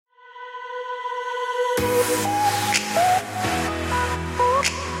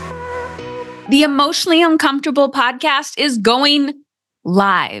The Emotionally Uncomfortable podcast is going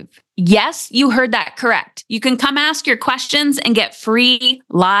live. Yes, you heard that correct. You can come ask your questions and get free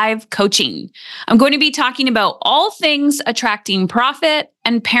live coaching. I'm going to be talking about all things attracting profit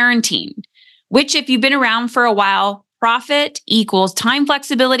and parenting, which if you've been around for a while, profit equals time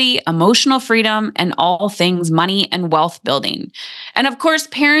flexibility, emotional freedom, and all things money and wealth building. And of course,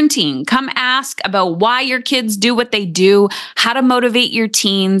 parenting. Come ask about why your kids do what they do, how to motivate your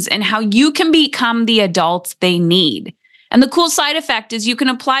teens, and how you can become the adults they need. And the cool side effect is you can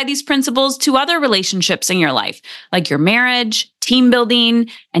apply these principles to other relationships in your life, like your marriage, team building,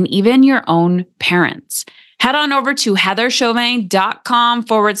 and even your own parents. Head on over to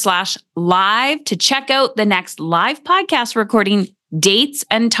heatherchauvin.com/live to check out the next live podcast recording dates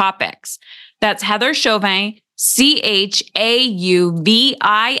and topics. That's Heather Chauvin,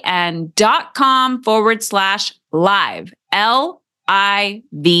 CHAUVIN.com/live, LIVE.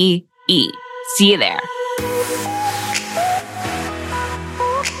 See you there.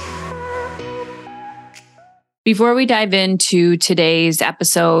 Before we dive into today's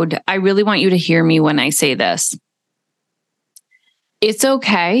episode, I really want you to hear me when I say this. It's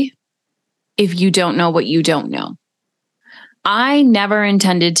okay if you don't know what you don't know. I never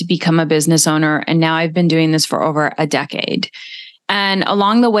intended to become a business owner, and now I've been doing this for over a decade. And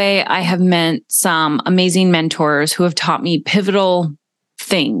along the way, I have met some amazing mentors who have taught me pivotal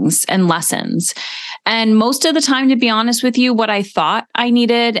things and lessons. And most of the time, to be honest with you, what I thought I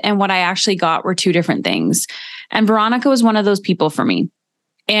needed and what I actually got were two different things. And Veronica was one of those people for me.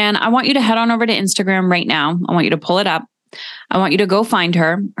 And I want you to head on over to Instagram right now. I want you to pull it up. I want you to go find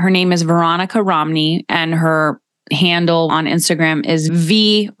her. Her name is Veronica Romney, and her handle on Instagram is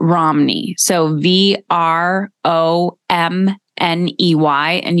V Romney. So VROMNEY.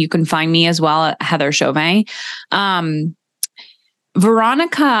 And you can find me as well at Heather Chauvin.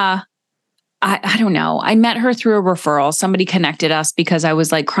 Veronica, I don't know. I met her through a referral. Somebody connected us because I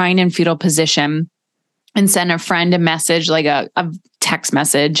was like crying in fetal position and sent a friend a message, like a text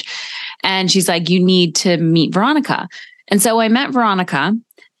message. And she's like, you need to meet Veronica. And so I met Veronica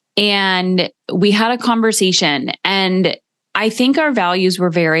and we had a conversation, and I think our values were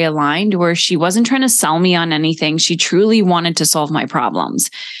very aligned, where she wasn't trying to sell me on anything. She truly wanted to solve my problems.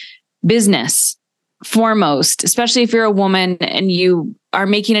 Business foremost, especially if you're a woman and you are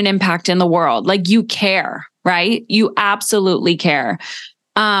making an impact in the world, like you care, right? You absolutely care.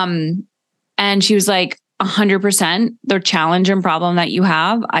 And she was like, 100%, the challenge and problem that you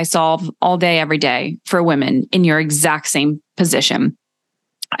have, I solve all day, every day for women in your exact same position.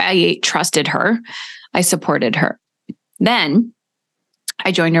 I trusted her. I supported her. Then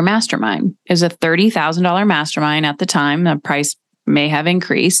I joined her mastermind. It was a $30,000 mastermind at the time. The price may have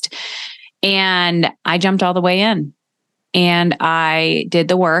increased. And I jumped all the way in, and I did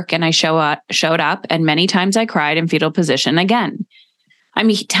the work, and I showed up, and many times I cried in fetal position again. I'm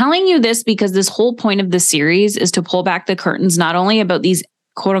telling you this because this whole point of the series is to pull back the curtains, not only about these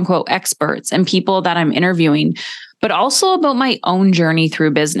quote unquote experts and people that I'm interviewing, but also about my own journey through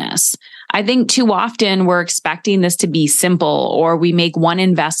business. I think too often we're expecting this to be simple, or we make one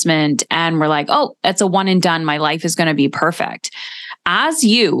investment and we're like, oh, that's a one and done. My life is going to be perfect. As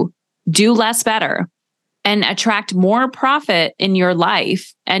you do less better and attract more profit in your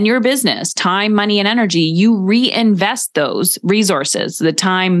life and your business, time, money, and energy, you reinvest those resources, the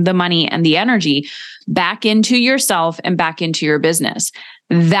time, the money, and the energy back into yourself and back into your business.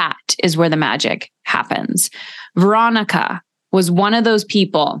 That is where the magic happens. Veronica was one of those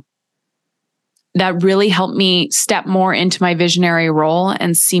people that really helped me step more into my visionary role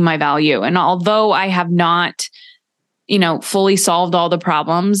and see my value. And although I have not fully solved all the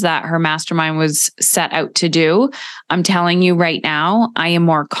problems that her mastermind was set out to do, I'm telling you right now, I am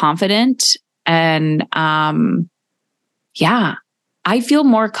more confident. And I feel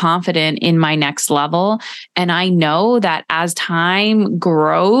more confident in my next level. And I know that as time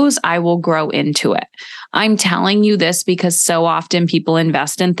grows, I will grow into it. I'm telling you this because so often people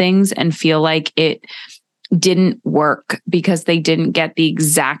invest in things and feel like it didn't work because they didn't get the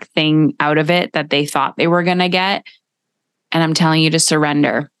exact thing out of it that they thought they were going to get. And I'm telling you to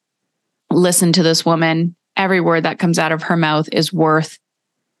surrender. Listen to this woman. Every word that comes out of her mouth is worth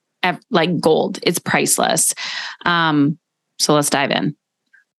like gold. It's priceless. So let's dive in.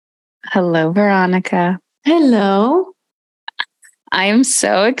 Hello, Veronica. Hello. I am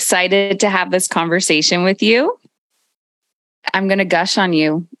so excited to have this conversation with you. I'm going to gush on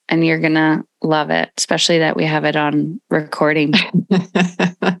you and you're going to love it, especially that we have it on recording.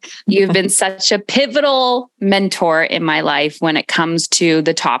 You've been such a pivotal mentor in my life when it comes to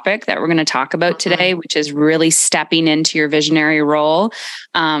the topic that we're going to talk about today, which is really stepping into your visionary role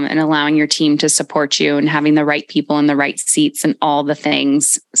and allowing your team to support you and having the right people in the right seats and all the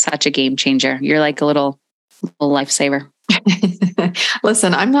things. Such a game changer. You're like a little lifesaver.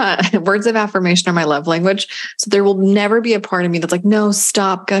 Listen, I'm not, words of affirmation are my love language. So there will never be a part of me that's like, no,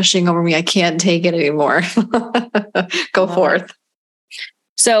 stop gushing over me. I can't take it anymore. Go forth.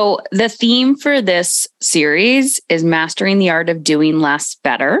 So the theme for this series is mastering the art of doing less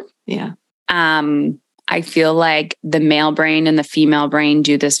better. Yeah. I feel like the male brain and the female brain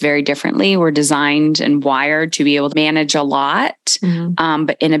do this very differently. We're designed and wired to be able to manage a lot.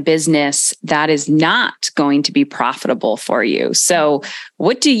 But in a business, that is not going to be profitable for you. So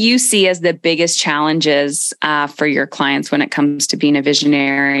what do you see as the biggest challenges for your clients when it comes to being a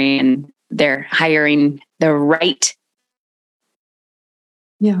visionary and they're hiring the right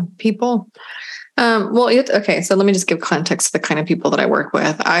people? Okay. So let me just give context to the kind of people that I work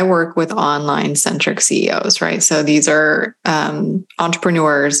with. I work with online centric CEOs, right? So these are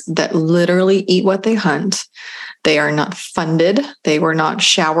entrepreneurs that literally eat what they hunt. They are not funded. They were not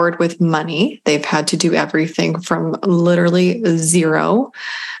showered with money. They've had to do everything from literally zero.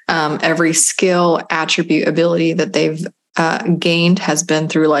 Every skill, attribute, ability that they've gained has been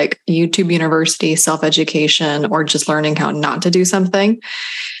through like YouTube University, self-education, or just learning how not to do something.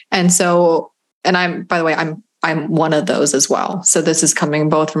 And so, by the way, I'm one of those as well. So this is coming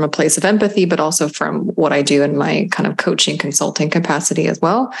both from a place of empathy, but also from what I do in my kind of coaching consulting capacity as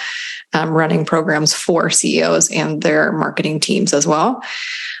well, running programs for CEOs and their marketing teams as well.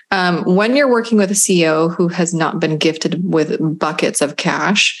 When you're working with a CEO who has not been gifted with buckets of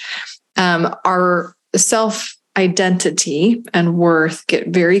cash, our self-identity and worth get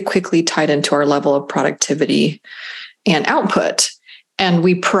very quickly tied into our level of productivity and output. And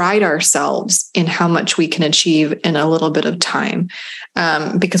we pride ourselves in how much we can achieve in a little bit of time,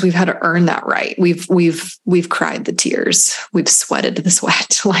 because we've had to earn that right. We've cried the tears, we've sweated the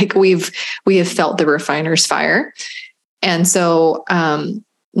sweat, like we have felt the refiner's fire. And so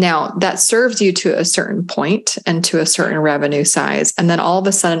now that serves you to a certain point and to a certain revenue size. And then all of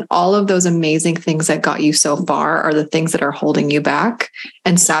a sudden, all of those amazing things that got you so far are the things that are holding you back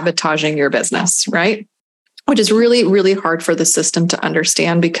and sabotaging your business, right? Which is really, really hard for the system to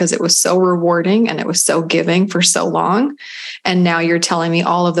understand because it was so rewarding and it was so giving for so long. And now you're telling me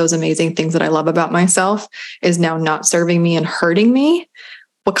all of those amazing things that I love about myself is now not serving me and hurting me.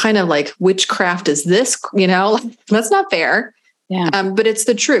 What kind of like witchcraft is this? That's not fair. Yeah. But it's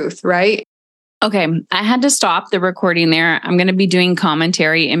the truth, right? Okay. I had to stop the recording there. I'm going to be doing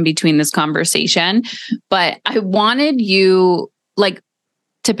commentary in between this conversation, but I wanted you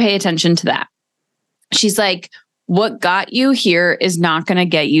to pay attention to that. She's like, what got you here is not going to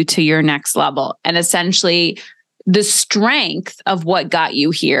get you to your next level. And essentially the strength of what got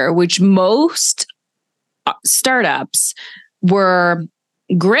you here, which most startups were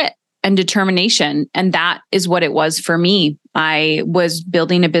grit and determination. And that is what it was for me. I was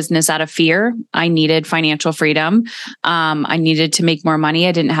building a business out of fear. I needed financial freedom. I needed to make more money.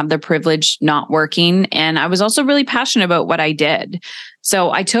 I didn't have the privilege not working. And I was also really passionate about what I did.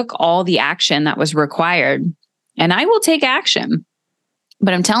 So I took all the action that was required, and I will take action.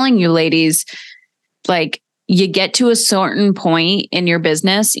 But I'm telling you, ladies, you get to a certain point in your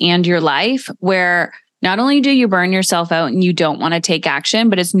business and your life where not only do you burn yourself out and you don't want to take action,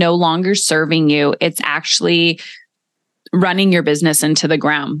 but it's no longer serving you. It's actually running your business into the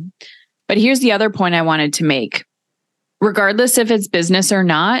ground. But here's the other point I wanted to make. Regardless if it's business or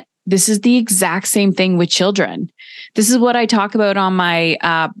not, this is the exact same thing with children. This is what I talk about on my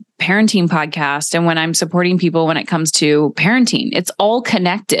parenting podcast and when I'm supporting people when it comes to parenting. It's all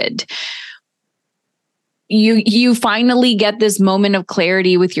connected. You finally get this moment of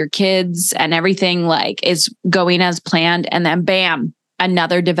clarity with your kids and everything is going as planned. And then bam,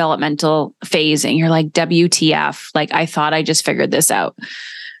 another developmental phase. And you're like, WTF, I thought I just figured this out.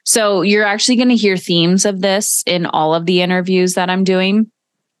 So you're actually going to hear themes of this in all of the interviews that I'm doing.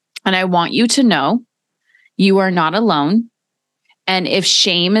 And I want you to know you are not alone. And if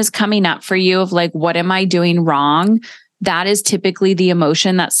shame is coming up for you of what am I doing wrong? That is typically the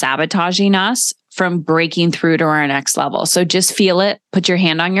emotion that's sabotaging us from breaking through to our next level. So just feel it, put your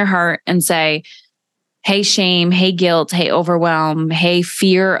hand on your heart and say, hey, shame, hey, guilt, hey, overwhelm, hey,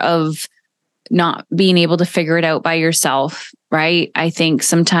 fear of not being able to figure it out by yourself, right? I think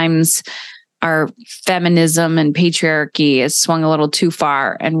sometimes our feminism and patriarchy is swung a little too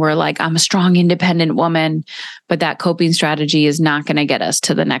far. And we're like, I'm a strong, independent woman, but that coping strategy is not going to get us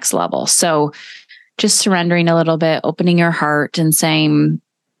to the next level. So just surrendering a little bit, opening your heart and saying,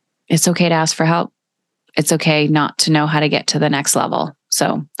 it's okay to ask for help. It's okay not to know how to get to the next level.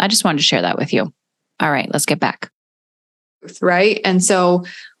 So I just wanted to share that with you. All right, let's get back. Right. And so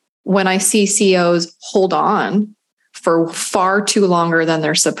when I see CEOs hold on for far too longer than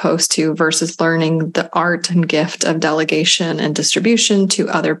they're supposed to versus learning the art and gift of delegation and distribution to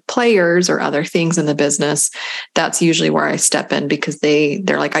other players or other things in the business, that's usually where I step in because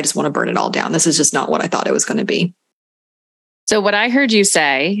they're like, I just want to burn it all down. This is just not what I thought it was going to be. So what I heard you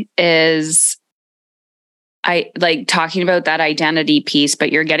say is I like talking about that identity piece,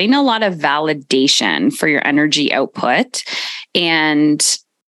 but you're getting a lot of validation for your energy output. And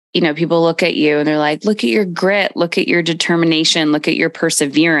people look at you and they're like, look at your grit, look at your determination, look at your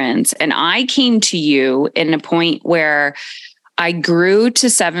perseverance. And I came to you in a point where I grew to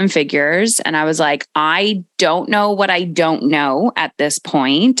 7 figures and I was like, I don't know what I don't know at this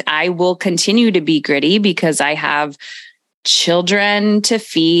point. I will continue to be gritty because I have children to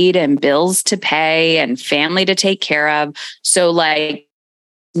feed and bills to pay and family to take care of. So like,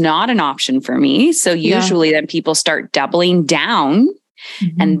 not an option for me. So usually then people start doubling down.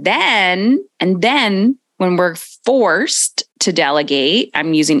 And then when we're forced to delegate,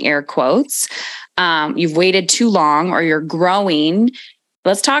 I'm using air quotes, you've waited too long or you're growing.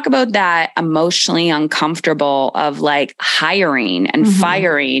 Let's talk about that emotionally uncomfortable of like hiring and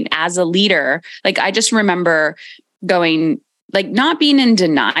firing as a leader. Like, I just remember going, like, not being in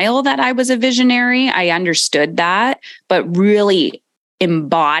denial that I was a visionary. I understood that, but really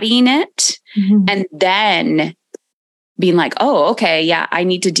embodying it and then being like, oh, okay, yeah, I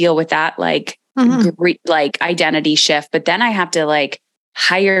need to deal with that, like, like identity shift. But then I have to like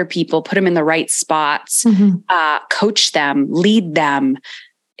hire people, put them in the right spots, coach them, lead them.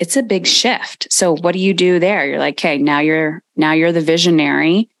 It's a big shift. So what do you do there? You're like, okay, now you're the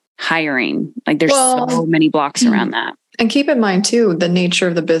visionary hiring. Like there's so many blocks around that. And keep in mind too, the nature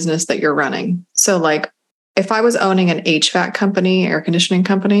of the business that you're running. So like if I was owning an HVAC company, air conditioning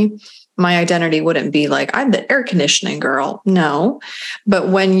company, my identity wouldn't be like, I'm the air conditioning girl. No. But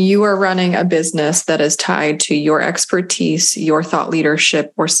when you are running a business that is tied to your expertise, your thought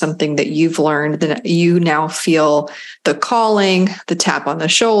leadership, or something that you've learned, then you now feel the calling, the tap on the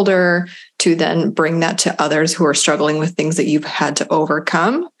shoulder to then bring that to others who are struggling with things that you've had to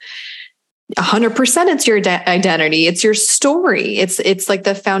overcome. 100% it's your identity. It's your story. It's like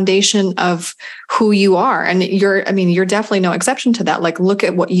the foundation of who you are. And you're definitely no exception to that. Like, look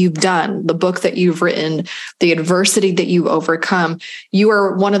at what you've done, the book that you've written, the adversity that you've overcome. You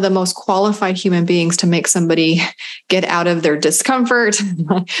are one of the most qualified human beings to make somebody get out of their discomfort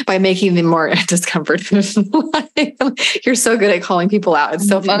by making them more discomfort. You're so good at calling people out. It's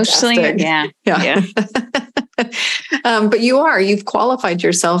so emotionally, fantastic. Yeah. But you've qualified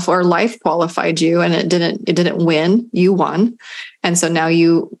yourself, or life qualified you, and it didn't win. You won. And so now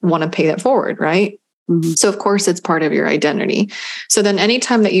you want to pay that forward, right? So of course it's part of your identity. So then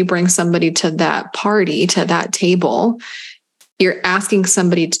anytime that you bring somebody to that party, to that table, you're asking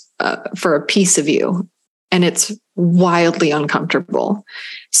somebody for a piece of you. And it's wildly uncomfortable,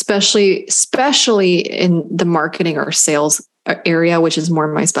 especially in the marketing or sales area, which is more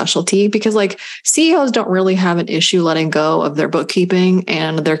my specialty, because like CEOs don't really have an issue letting go of their bookkeeping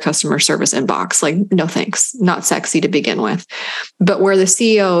and their customer service inbox. Like, no thanks, not sexy to begin with. But where the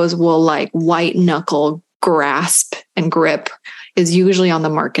CEOs will like white knuckle grasp and grip is usually on the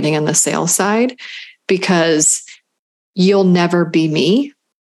marketing and the sales side, because you'll never be me.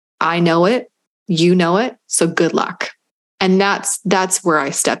 I know it. You know it. So good luck. And that's where I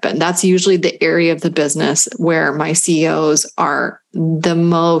step in. That's usually the area of the business where my CEOs are the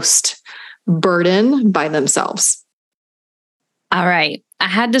most burdened by themselves. All right. I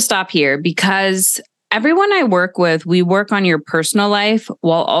had to stop here because everyone I work with, we work on your personal life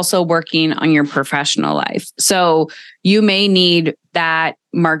while also working on your professional life. So you may need that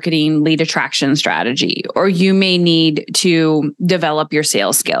marketing lead attraction strategy, or you may need to develop your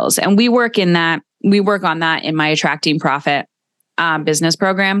sales skills. And we work on that in my Attracting Profit business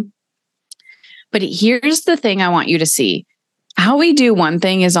program. But here's the thing I want you to see. How we do one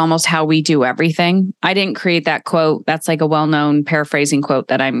thing is almost how we do everything. I didn't create that quote. That's like a well-known paraphrasing quote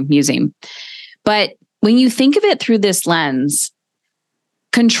that I'm using. But when you think of it through this lens,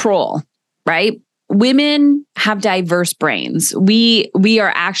 control, right? Women have diverse brains. We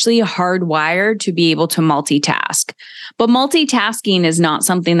are actually hardwired to be able to multitask. But multitasking is not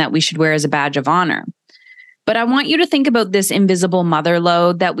something that we should wear as a badge of honor. But I want you to think about this invisible mother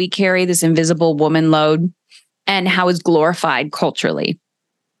load that we carry, this invisible woman load, and how it's glorified culturally.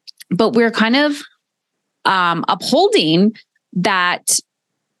 But we're kind of upholding that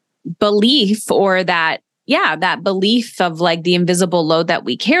belief, or that belief of like the invisible load that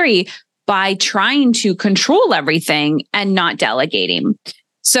we carry, by trying to control everything and not delegating.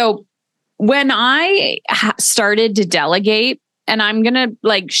 So when I started to delegate, and I'm going to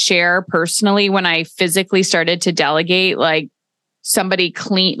like share personally, when I physically started to delegate, like somebody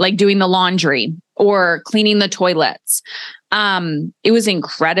like doing the laundry or cleaning the toilets, it was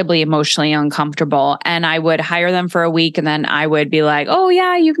incredibly emotionally uncomfortable. And I would hire them for a week, and then I would be like, oh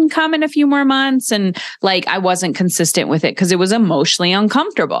yeah, you can come in a few more months. And like, I wasn't consistent with it because it was emotionally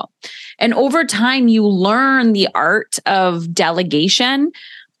uncomfortable. And over time, you learn the art of delegation.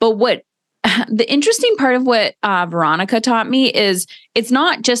 But what the interesting part of what Veronica taught me is, it's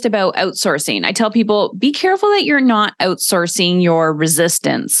not just about outsourcing. I tell people, be careful that you're not outsourcing your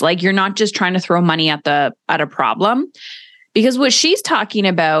resistance. Like, you're not just trying to throw money at a problem. Because what she's talking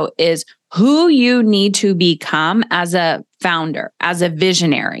about is who you need to become as a founder, as a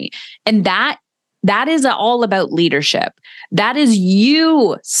visionary. And that is all about leadership. That is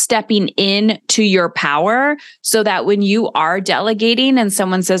you stepping into your power, so that when you are delegating and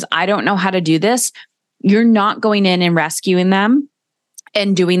someone says, I don't know how to do this, you're not going in and rescuing them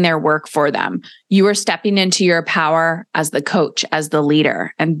and doing their work for them. You are stepping into your power as the coach, as the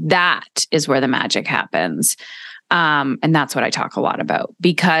leader. And that is where the magic happens. And that's what I talk a lot about,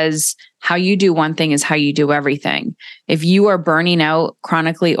 because how you do one thing is how you do everything. If you are burning out,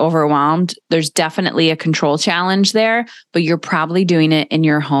 chronically overwhelmed, there's definitely a control challenge there, but you're probably doing it in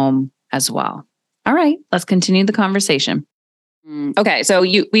your home as well. All right, let's continue the conversation. Okay, so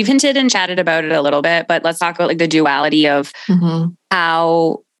we've hinted and chatted about it a little bit, but let's talk about like the duality of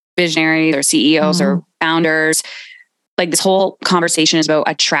how visionaries or CEOs or founders, like this whole conversation is about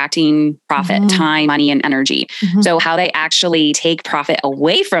attracting profit, time, money, and energy. So how they actually take profit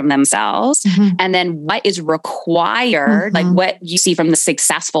away from themselves, and then what is required, like what you see from the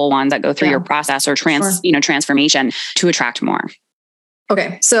successful ones that go through your process or transformation to attract more.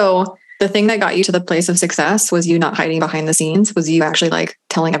 Okay. So the thing that got you to the place of success was you not hiding behind the scenes, was you actually like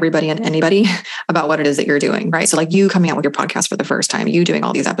telling everybody and anybody about what it is that you're doing, right? So like you coming out with your podcast for the first time, you doing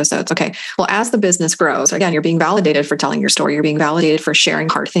all these episodes. Okay. Well, as the business grows, again, you're being validated for telling your story. You're being validated for sharing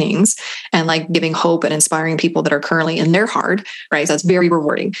hard things and like giving hope and inspiring people that are currently in their hard, right? So that's very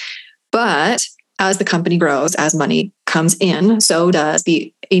rewarding. But as the company grows, as money comes in, so does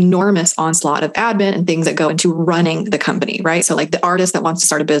the enormous onslaught of admin and things that go into running the company, right? So like the artist that wants to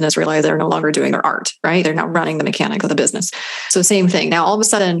start a business realize they're no longer doing their art, right? They're now running the mechanics of the business. So same thing. Now, all of a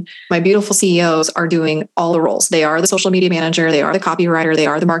sudden, my beautiful CEOs are doing all the roles. They are the social media manager. They are the copywriter. They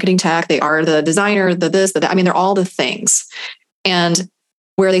are the marketing tech. They are the designer, the this, the that. I mean, they're all the things. And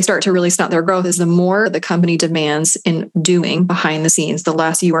where they start to really stunt their growth is the more the company demands in doing behind the scenes, the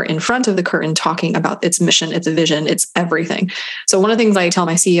less you are in front of the curtain talking about its mission, its vision, its everything. So one of the things I tell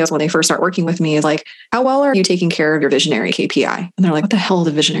my CEOs when they first start working with me is like, how well are you taking care of your visionary KPI? And they're like, what the hell is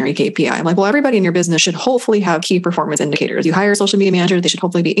a visionary KPI? I'm like, well, everybody in your business should hopefully have key performance indicators. You hire a social media manager, they should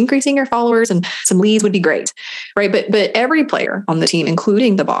hopefully be increasing your followers, and some leads would be great, right? But every player on the team,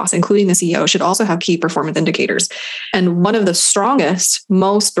 including the boss, including the CEO, should also have key performance indicators. And one of the strongest,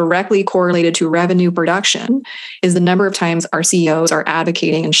 most directly correlated to revenue production is the number of times our CEOs are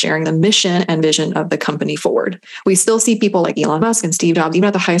advocating and sharing the mission and vision of the company forward. We still see people like Elon Musk and Steve Jobs, even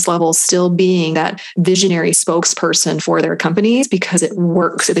at the highest levels, still being that visionary spokesperson for their companies because it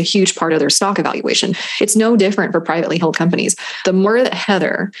works. It's a huge part of their stock evaluation. It's no different for privately held companies. The more that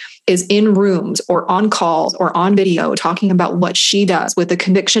Heather is in rooms or on calls or on video talking about what she does with the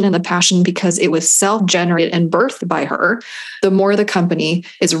conviction and the passion because it was self-generated and birthed by her, the more the company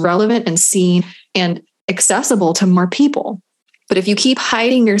is relevant and seen and accessible to more people. But if you keep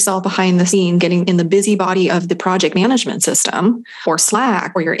hiding yourself behind the scene, getting in the busybody of the project management system or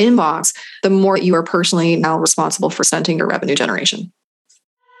Slack or your inbox, the more you are personally now responsible for stunting your revenue generation.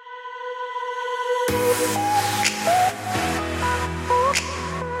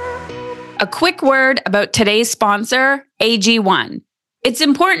 A quick word about today's sponsor, AG1. It's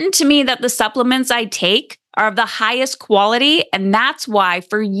important to me that the supplements I take are of the highest quality, and that's why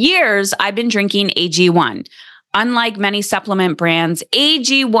for years I've been drinking AG1. Unlike many supplement brands,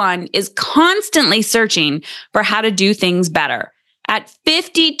 AG1 is constantly searching for how to do things better. At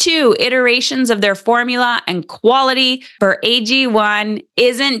 52 iterations of their formula, and quality for AG1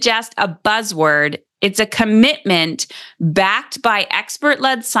 isn't just a buzzword, It's a commitment backed by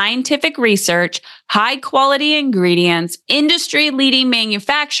expert-led scientific research, high-quality ingredients, industry-leading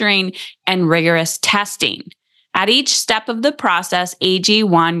manufacturing, and rigorous testing. At each step of the process,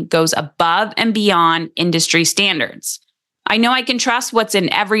 AG1 goes above and beyond industry standards. I know I can trust what's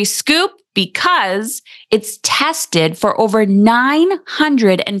in every scoop because it's tested for over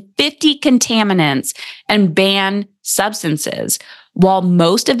 950 contaminants and banned substances, while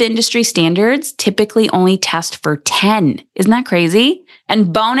most of industry standards typically only test for 10. Isn't that crazy?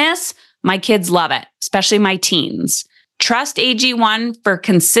 And bonus, my kids love it, especially my teens. Trust AG1 for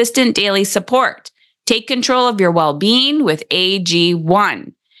consistent daily support. Take control of your well-being with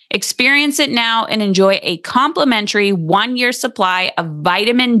AG1. Experience it now and enjoy a complimentary 1-year supply of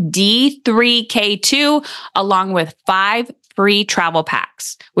vitamin D3K2 along with 5 free travel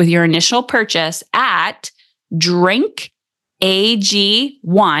packs with your initial purchase at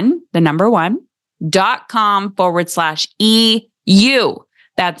drinkag1, the number 1.com/EU.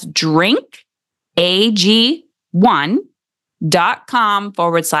 That's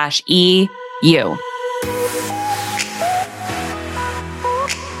drinkag1.com/EU.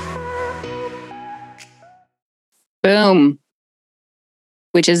 Boom.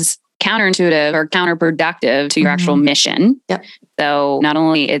 Which is counterintuitive or counterproductive to your actual mission. Yep. So not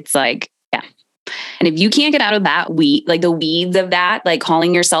only it's like, yeah. And if you can't get out of that like the weeds of that, like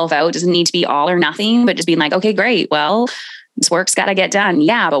calling yourself out doesn't need to be all or nothing, but just being like, okay, great. Well, this work's got to get done.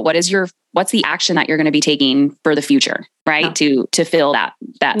 Yeah. But what's the action that you're going to be taking for the future, right? Yeah. To fill that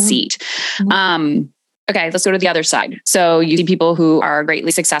seat. Mm-hmm. Okay, let's go to the other side. So you see people who are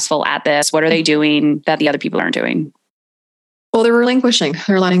greatly successful at this. What are they doing that the other people aren't doing? Well, they're relinquishing,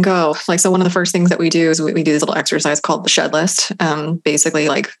 they're letting go. Like, so one of the first things that we do is we do this little exercise called the shed list. Basically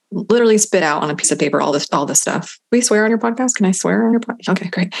like literally spit out on a piece of paper, all this stuff. We swear on your podcast? Can I swear on your podcast? Okay,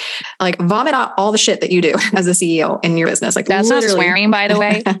 great. Like vomit out all the shit that you do as a CEO in your business. Like that's literally. Not swearing, by the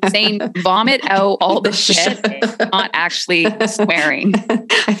way. Saying vomit out all the shit, not actually swearing.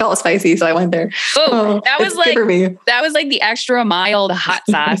 I felt spicy, so I went there. Oh, that was like the extra mild hot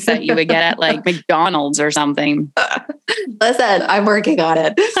sauce that you would get at like McDonald's or something. Listen, I'm working on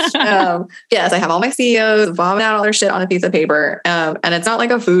it. Yes, I have all my CEOs vomit out all their shit on a piece of paper. And it's not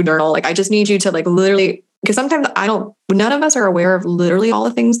like a food journal. Like I just need you to like literally, because sometimes none of us are aware of literally all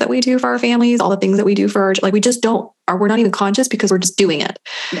the things that we do for our families, all the things that we do for we're not even conscious because we're just doing it.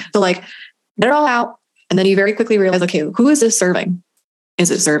 Yeah. So like get it all out. And then you very quickly realize, okay, who is this serving? Is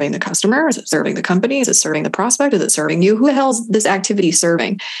it serving the customer? Is it serving the company? Is it serving the prospect? Is it serving you? Who the hell is this activity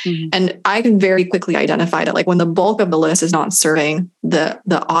serving? Mm-hmm. And I can very quickly identify that, like when the bulk of the list is not serving the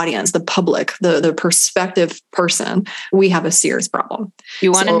audience, the public, the prospective person, we have a serious problem.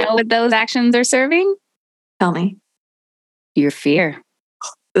 You want to know what those actions are serving? Tell me. Your fear.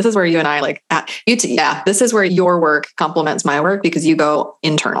 This is where you and I this is where your work complements my work because you go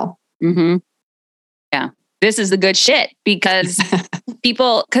internal. Mm-hmm. Yeah. This is the good shit because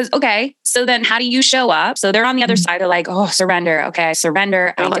okay, so then how do you show up? So they're on the other side, they're like, oh, surrender. Okay, I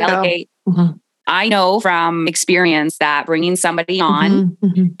surrender. I delegate. Mm-hmm. I know from experience that bringing somebody on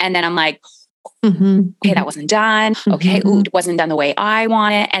and then I'm like, okay, that wasn't done. Okay, it wasn't done the way I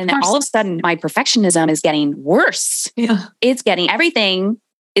want it. And then all of a sudden my perfectionism is getting worse. Yeah. Everything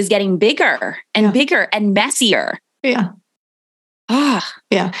is getting bigger and bigger and messier. Yeah.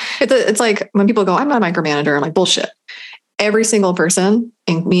 Yeah. It's like when people go, I'm not a micromanager. I'm like, bullshit. Every single person,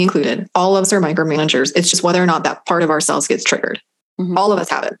 and me included, all of us are micromanagers. It's just whether or not that part of ourselves gets triggered. Mm-hmm. All of us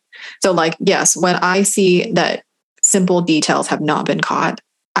have it. So like, yes, when I see that simple details have not been caught,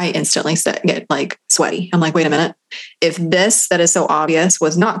 I instantly get like sweaty. I'm like, wait a minute. If this that is so obvious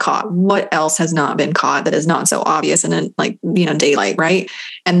was not caught, what else has not been caught that is not so obvious? And then like, daylight, right?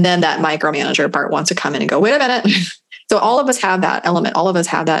 And then that micromanager part wants to come in and go, wait a minute. So all of us have that element. All of us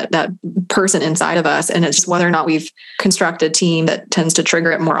have that person inside of us. And it's just whether or not we've constructed a team that tends to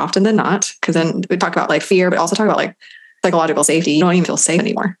trigger it more often than not. Because then we talk about like fear, but also talk about like psychological safety. You don't even feel safe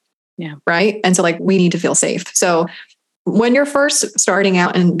anymore. Yeah. Right. And so like we need to feel safe. So when you're first starting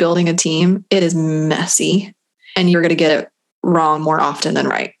out and building a team, it is messy and you're going to get it wrong more often than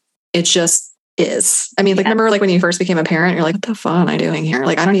right. It just is. I mean, like, remember like when you first became a parent, you're like, what the fuck am I doing here?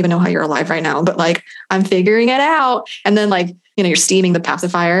 Like, I don't even know how you're alive right now, but like, I'm figuring it out. And then like, you're steaming the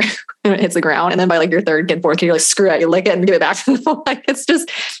pacifier and it hits the ground. And then by like your third kid, fourth kid, you're like, screw it, you lick it and give it back. Like, it's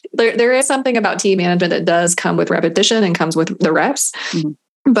just, there is something about team management that does come with repetition and comes with the reps. Mm-hmm.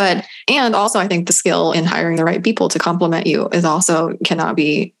 And also I think the skill in hiring the right people to complement you is also cannot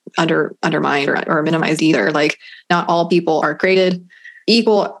be undermined or minimized either. Like not all people are created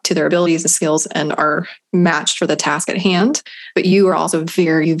equal to their abilities and skills and are matched for the task at hand. But you are also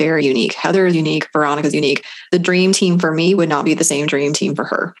very, very unique. Heather is unique. Veronica's unique. The dream team for me would not be the same dream team for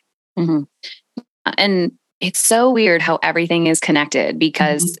her. Mm-hmm. And it's so weird how everything is connected,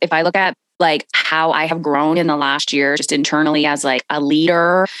 because if I look at like how I have grown in the last year, just internally as like a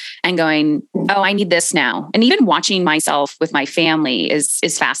leader and going, oh, I need this now. And even watching myself with my family is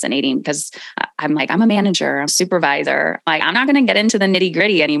fascinating, because I'm like, I'm a manager, I'm a supervisor. Like, I'm not going to get into the nitty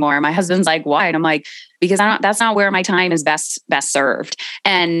gritty anymore. My husband's like, why? And I'm like, because that's not where my time is best served.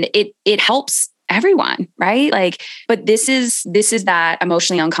 And it helps everyone, right? Like, but this is that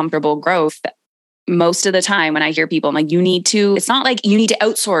emotionally uncomfortable growth. Most of the time when I hear people, I'm like, it's not like you need to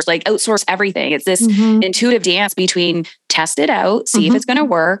outsource everything. It's this intuitive dance between test it out, see if it's going to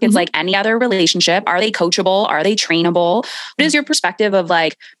work. It's like any other relationship. Are they coachable? Are they trainable? What is your perspective of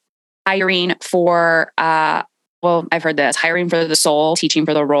like hiring for, I've heard this, hiring for the soul, teaching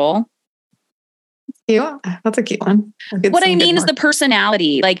for the role? Yeah, that's a cute one. What I mean is the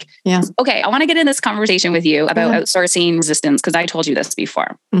personality. Like, okay, I want to get in this conversation with you about outsourcing resistance, because I told you this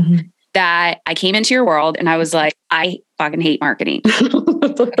before. That I came into your world and I was like, I fucking hate marketing.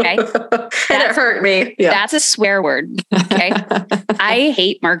 Okay. And it hurt me. Yeah. That's a swear word. Okay. I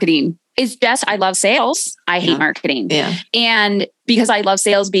hate marketing. It's just, I love sales. I hate marketing. Yeah. And because I love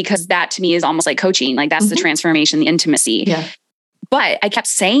sales, because that to me is almost like coaching. Like that's the transformation, the intimacy. Yeah. But I kept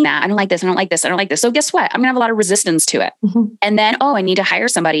saying that I don't like this. I don't like this. I don't like this. So guess what? I'm going to have a lot of resistance to it. And then, I need to hire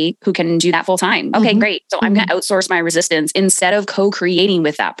somebody who can do that full time. Okay, great. So I'm going to outsource my resistance instead of co-creating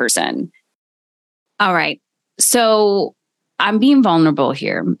with that person. All right. So I'm being vulnerable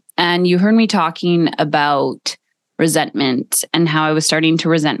here. And you heard me talking about resentment and how I was starting to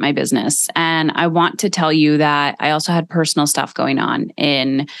resent my business. And I want to tell you that I also had personal stuff going on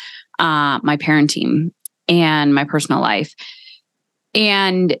in my parenting and my personal life.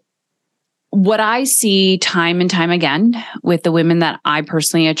 And what I see time and time again with the women that I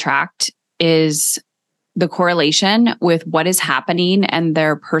personally attract is the correlation with what is happening and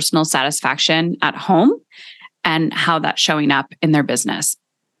their personal satisfaction at home and how that's showing up in their business.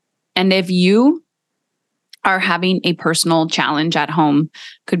 And if you are having a personal challenge at home,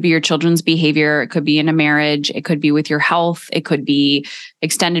 could be your children's behavior, it could be in a marriage, it could be with your health, it could be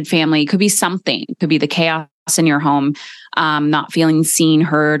extended family, it could be something, it could be the chaos in your home, not feeling seen,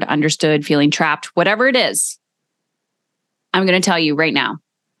 heard, understood, feeling trapped, whatever it is, I'm going to tell you right now,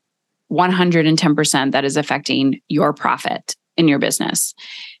 110% that is affecting your profit in your business.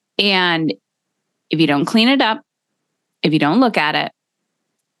 And if you don't clean it up, if you don't look at it,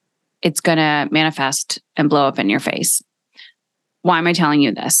 it's going to manifest and blow up in your face. Why am I telling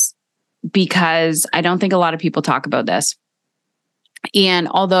you this? Because I don't think a lot of people talk about this. And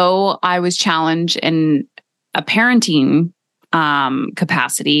although I was challenged in a parenting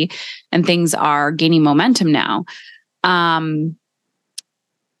capacity and things are gaining momentum now,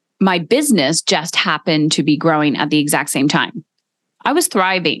 my business just happened to be growing at the exact same time. I was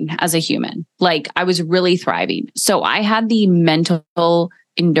thriving as a human. Like I was really thriving. So I had the mental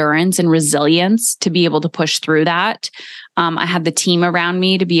endurance and resilience to be able to push through that. I had the team around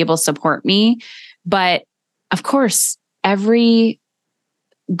me to be able to support me. But of course, every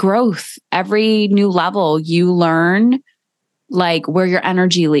growth, every new level, you learn like where your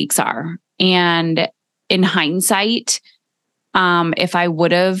energy leaks are. And in hindsight, if I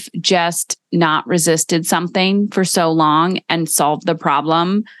would have just not resisted something for so long and solved the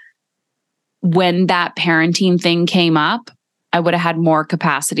problem, when that parenting thing came up, I would have had more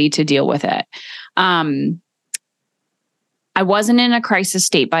capacity to deal with it. I wasn't in a crisis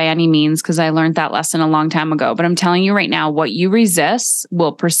state by any means because I learned that lesson a long time ago. But I'm telling you right now, what you resist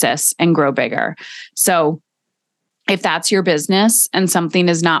will persist and grow bigger. So if that's your business and something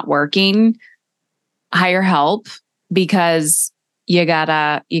is not working, hire help, because you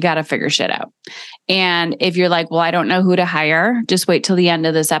gotta figure shit out. And if you're like, well, I don't know who to hire, just wait till the end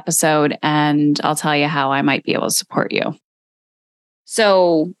of this episode and I'll tell you how I might be able to support you.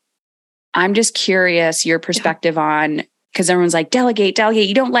 So I'm just curious your perspective on, because everyone's like, delegate.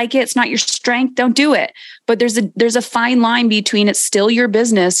 You don't like it. It's not your strength. Don't do it. But there's a fine line between it's still your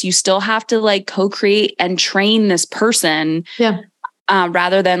business. You still have to like co-create and train this person. Yeah.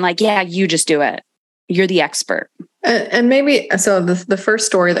 Rather than like, you just do it. You're the expert. And maybe, so the first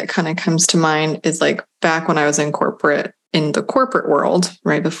story that kind of comes to mind is like back when I was in the corporate world,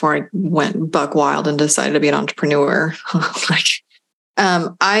 right before I went buck wild and decided to be an entrepreneur.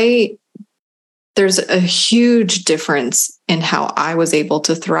 There's a huge difference in how I was able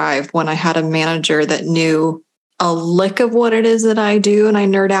to thrive when I had a manager that knew a lick of what it is that I do and I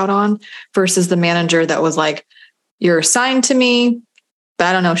nerd out on, versus the manager that was like, you're assigned to me. but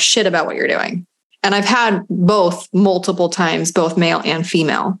I don't know shit about what you're doing. And I've had both multiple times, both male and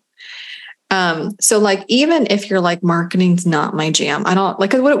female. So like, even if you're like, marketing's not my jam, I don't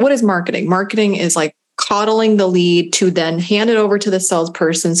like, what is marketing? Marketing is like coddling the lead to then hand it over to the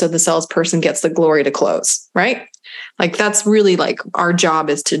salesperson. So the salesperson gets the glory to close, right? Like, that's really like our job,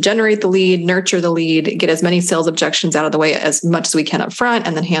 is to generate the lead, nurture the lead, get as many sales objections out of the way as much as we can up front,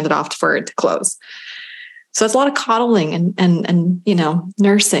 and then hand it off for it to close. So it's a lot of coddling and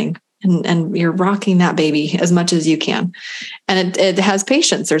nursing. And you're rocking that baby as much as you can. And it has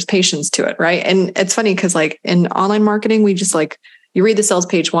patience. There's patience to it, right? And it's funny because like in online marketing, we just like, you read the sales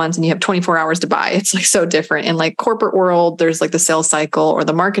page once and you have 24 hours to buy. It's like so different. In like corporate world, there's like the sales cycle or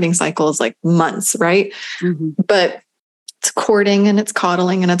the marketing cycle is like months, right? Mm-hmm. But it's courting and it's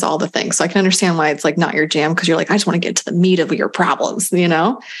coddling and it's all the things. So I can understand why it's like not your jam, because you're like, I just want to get to the meat of your problems,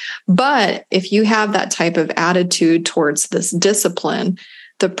 But if you have that type of attitude towards this discipline,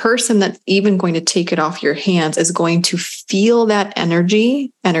 the person that's even going to take it off your hands is going to feel that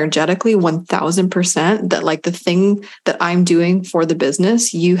energetically 1000%, that like the thing that I'm doing for the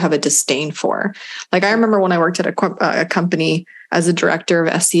business, you have a disdain for. Like, I remember when I worked at a company as a director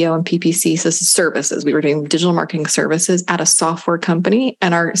of SEO and PPC, so services, we were doing digital marketing services at a software company,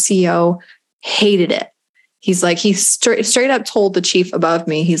 and our CEO hated it. He's like, he straight up told the chief above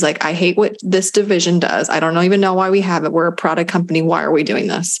me, he's like, I hate what this division does. I don't even know why we have it. We're a product company. Why are we doing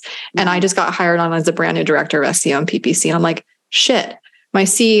this? Mm-hmm. And I just got hired on as a brand new director of SEO and PPC. And I'm like, shit, my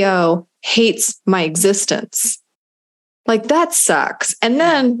CEO hates my existence. Like, that sucks. And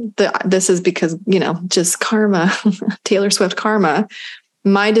then this is because, just karma, Taylor Swift karma.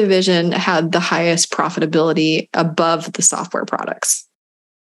 My division had the highest profitability above the software products.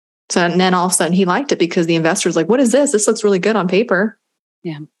 So, and then all of a sudden he liked it because the investor's like, what is this? This looks really good on paper.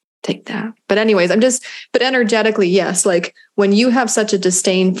 Yeah. Take that. But anyways, but energetically, yes. Like, when you have such a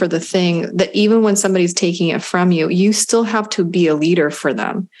disdain for the thing, that even when somebody's taking it from you, you still have to be a leader for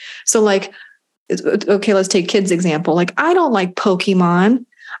them. So like, okay, let's take kids' example. Like, I don't like Pokemon.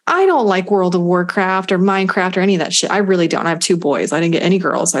 I don't like World of Warcraft or Minecraft or any of that shit. I really don't. I have 2 boys. I didn't get any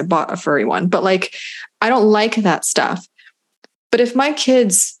girls. I bought a furry one, but like, I don't like that stuff. But if my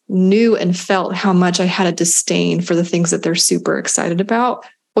kids knew and felt how much I had a disdain for the things that they're super excited about,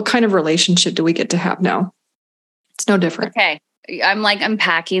 what kind of relationship do we get to have now? It's no different. Okay. I'm like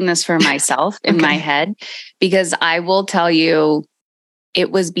unpacking this for myself in my head, because I will tell you,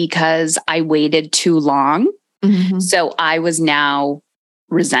 it was because I waited too long. Mm-hmm. So I was now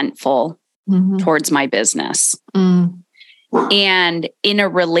resentful towards my business. Mm. And in a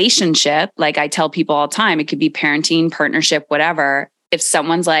relationship, like I tell people all the time, it could be parenting, partnership, whatever. If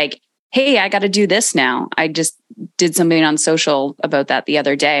someone's like, hey, I got to do this now. I just did something on social about that the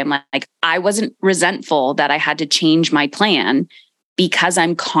other day. I'm like, I wasn't resentful that I had to change my plan because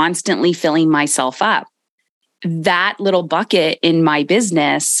I'm constantly filling myself up. That little bucket in my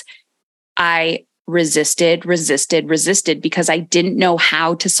business, I resisted because I didn't know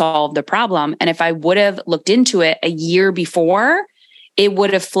how to solve the problem. And if I would have looked into it a year before, it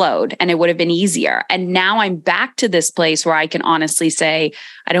would have flowed and it would have been easier. And now I'm back to this place where I can honestly say,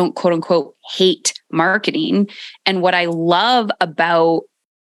 I don't quote unquote hate marketing. And what I love about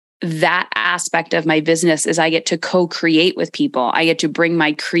that aspect of my business is I get to co-create with people. I get to bring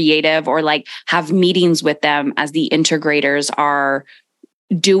my creative or like have meetings with them as the integrators are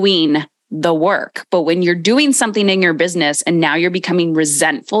doing the work. But when you're doing something in your business and now you're becoming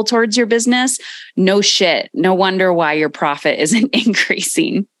resentful towards your business, no shit. No wonder why your profit isn't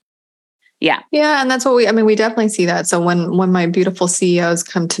increasing. Yeah. Yeah. And that's what we definitely see that. So when my beautiful CEOs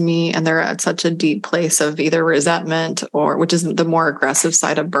come to me and they're at such a deep place of either resentment or, which is the more aggressive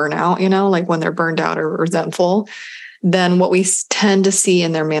side of burnout, like when they're burned out or resentful, then what we tend to see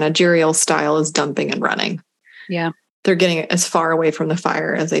in their managerial style is dumping and running. Yeah. They're getting as far away from the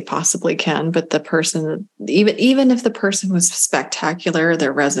fire as they possibly can. But the person, even if the person was spectacular,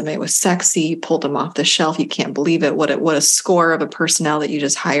 their resume was sexy, you pulled them off the shelf, you can't believe it. What a score of a personnel that you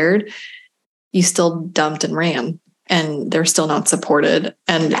just hired, you still dumped and ran, and they're still not supported.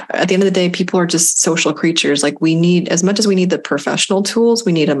 And at the end of the day, people are just social creatures. Like, we need, as much as we need the professional tools,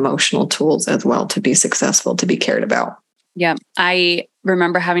 we need emotional tools as well to be successful, to be cared about. Yeah. I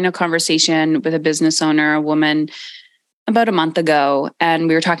remember having a conversation with a business owner, a woman, about a month ago, and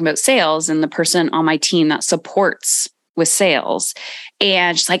we were talking about sales and the person on my team that supports with sales.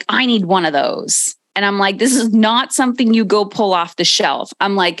 And she's like, I need one of those. And I'm like, this is not something you go pull off the shelf.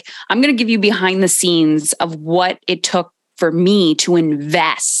 I'm like, I'm going to give you behind the scenes of what it took for me to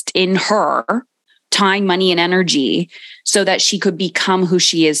invest in her time, money, and energy so that she could become who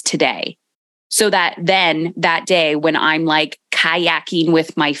she is today. So that then that day when I'm like kayaking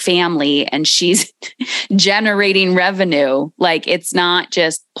with my family and she's generating revenue, like it's not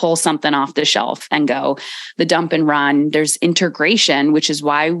just pull something off the shelf and go the dump and run. There's integration, which is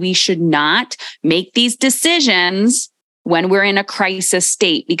why we should not make these decisions when we're in a crisis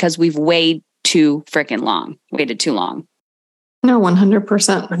state because we've waited too long. No,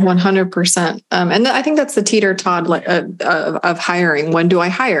 100%, 100%. And I think that's the teeter todd of hiring. When do I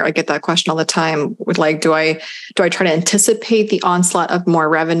hire? I get that question all the time. With like, do I try to anticipate the onslaught of more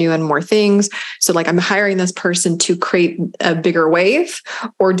revenue and more things? So like, I'm hiring this person to create a bigger wave,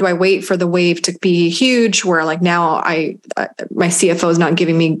 or do I wait for the wave to be huge? Where like now my CFO is not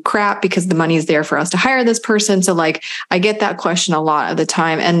giving me crap because the money is there for us to hire this person. So like, I get that question a lot of the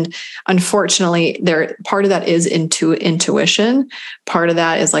time, and unfortunately, part of that is intuition. Part of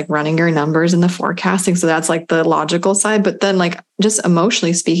that is like running your numbers and the forecasting. So that's like the logical side. But then like just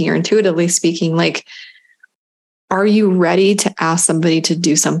emotionally speaking or intuitively speaking, like, are you ready to ask somebody to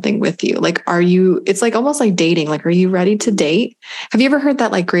do something with you? Like, it's like almost like dating. Like, are you ready to date? Have you ever heard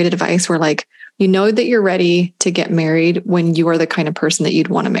that like great advice where like, you know that you're ready to get married when you are the kind of person that you'd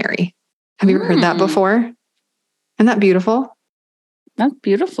want to marry? Have you ever heard that before? Isn't that beautiful? That's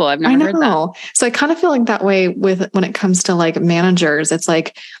beautiful. I've never heard that. So I kind of feel like that way when it comes to like managers. It's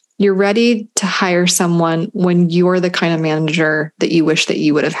like you're ready to hire someone when you're the kind of manager that you wish that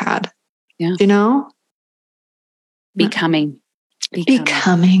you would have had. Yeah. You know? Becoming.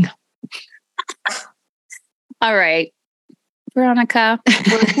 All right. Veronica,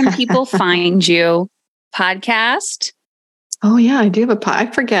 where can people find you? Podcast? Oh yeah, I do have I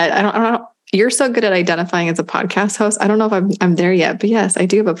forget. I don't. You're so good at identifying as a podcast host. I don't know if I'm there yet, but yes, I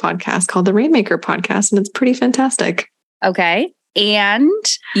do have a podcast called the Rainmaker Podcast, and it's pretty fantastic. Okay. And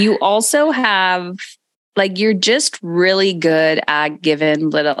you also have, like, you're just really good at giving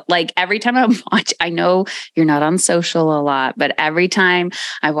little, like every time I watch, I know you're not on social a lot, but every time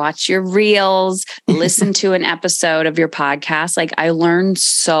I watch your reels, listen to an episode of your podcast, like I learn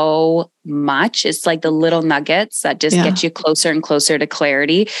so much. It's like the little nuggets that just get you closer and closer to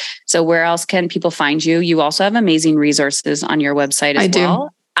clarity. So where else can people find you? You also have amazing resources on your website as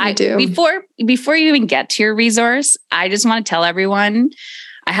well. I do. Before you even get to your resource, I just want to tell everyone,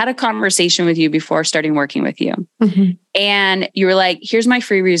 I had a conversation with you before starting working with you. Mm-hmm. And you were like, here's my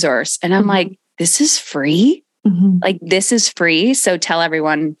free resource. And I'm like, this is free? Mm-hmm. Like, this is free. So tell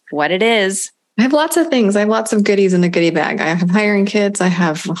everyone what it is. I have lots of things. I have lots of goodies in the goodie bag. I have hiring kits. I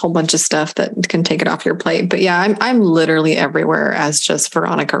have a whole bunch of stuff that can take it off your plate. But yeah, I'm literally everywhere as just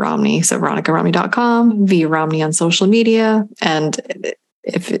Veronica Romney. So veronicaromney.com, V Romney on social media. And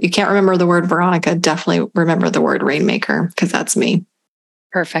if you can't remember the word Veronica, definitely remember the word Rainmaker, because that's me.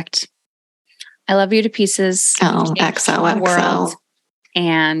 Perfect. I love you to pieces. Oh, XOXO.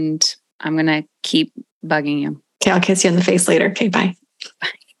 And I'm going to keep bugging you. Okay, I'll kiss you in the face later. Okay, bye.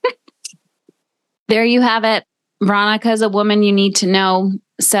 There you have it. Veronica is a woman you need to know.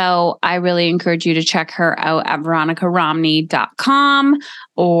 So I really encourage you to check her out at veronicaromney.com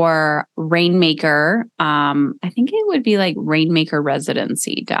or Rainmaker. I think it would be like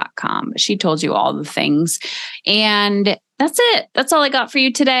rainmakerresidency.com. She told you all the things. And that's it. That's all I got for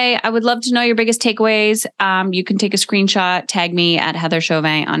you today. I would love to know your biggest takeaways. You can take a screenshot, tag me at Heather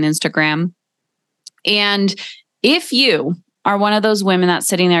Chauvin on Instagram. And if you are one of those women that's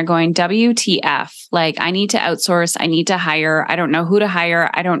sitting there going, WTF, like I need to outsource, I need to hire, I don't know who to hire,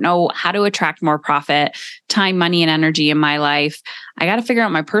 I don't know how to attract more profit, time, money, and energy in my life. I got to figure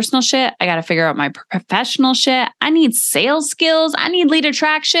out my personal shit. I got to figure out my professional shit. I need sales skills. I need lead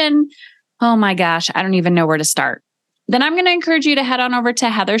attraction. Oh my gosh, I don't even know where to start. Then I'm going to encourage you to head on over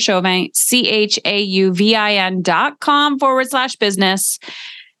to Heather Chauvin, CHAUVIN.com/business.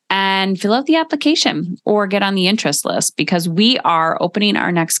 And fill out the application or get on the interest list, because we are opening our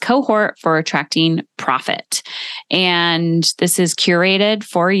next cohort for attracting profit. And this is curated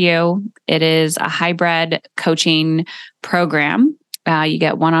for you. It is a hybrid coaching program. You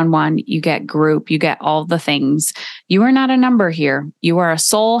get one-on-one, you get group, you get all the things. You are not a number here. You are a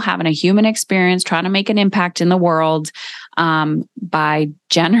soul having a human experience, trying to make an impact in the world by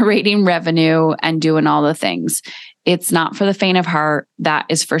generating revenue and doing all the things. It's not for the faint of heart. That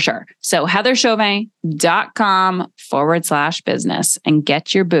is for sure. So heatherchauvin.com/business and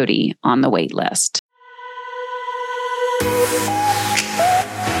get your booty on the wait list.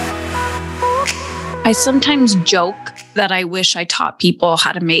 I sometimes joke that I wish I taught people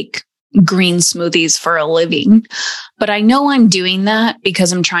how to make green smoothies for a living, but I know I'm doing that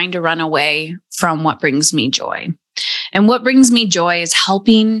because I'm trying to run away from what brings me joy. And what brings me joy is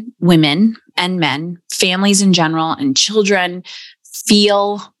helping women and men, families in general, and children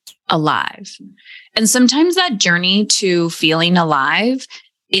feel alive. And sometimes that journey to feeling alive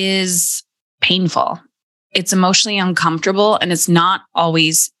is painful. It's emotionally uncomfortable and it's not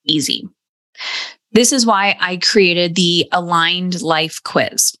always easy. This is why I created the Aligned Life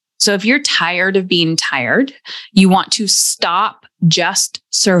Quiz. So if you're tired of being tired, you want to stop just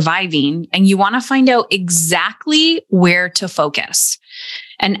surviving and you want to find out exactly where to focus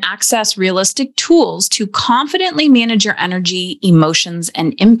and access realistic tools to confidently manage your energy, emotions,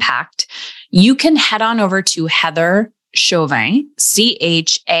 and impact, you can head on over to Heather Chauvin,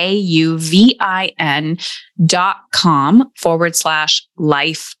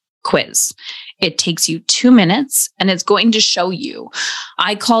 CHAUVIN.com/life quiz. It takes you 2 minutes and it's going to show you,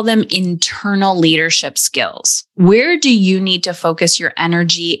 I call them internal leadership skills. Where do you need to focus your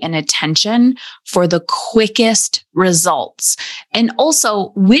energy and attention for the quickest results? And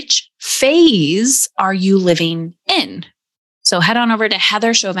also, which phase are you living in? So head on over to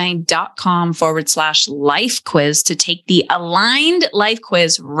heatherchauvin.com/life quiz to take the Aligned Life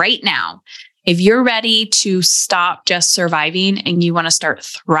Quiz right now. If you're ready to stop just surviving and you want to start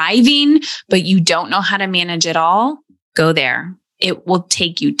thriving, but you don't know how to manage it all, go there. It will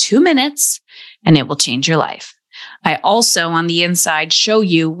take you 2 minutes and it will change your life. I also, on the inside, show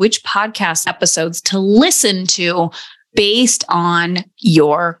you which podcast episodes to listen to based on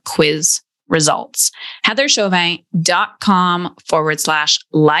your quiz results.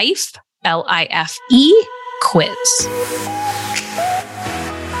 heatherchauvin.com/life, LIFE quiz.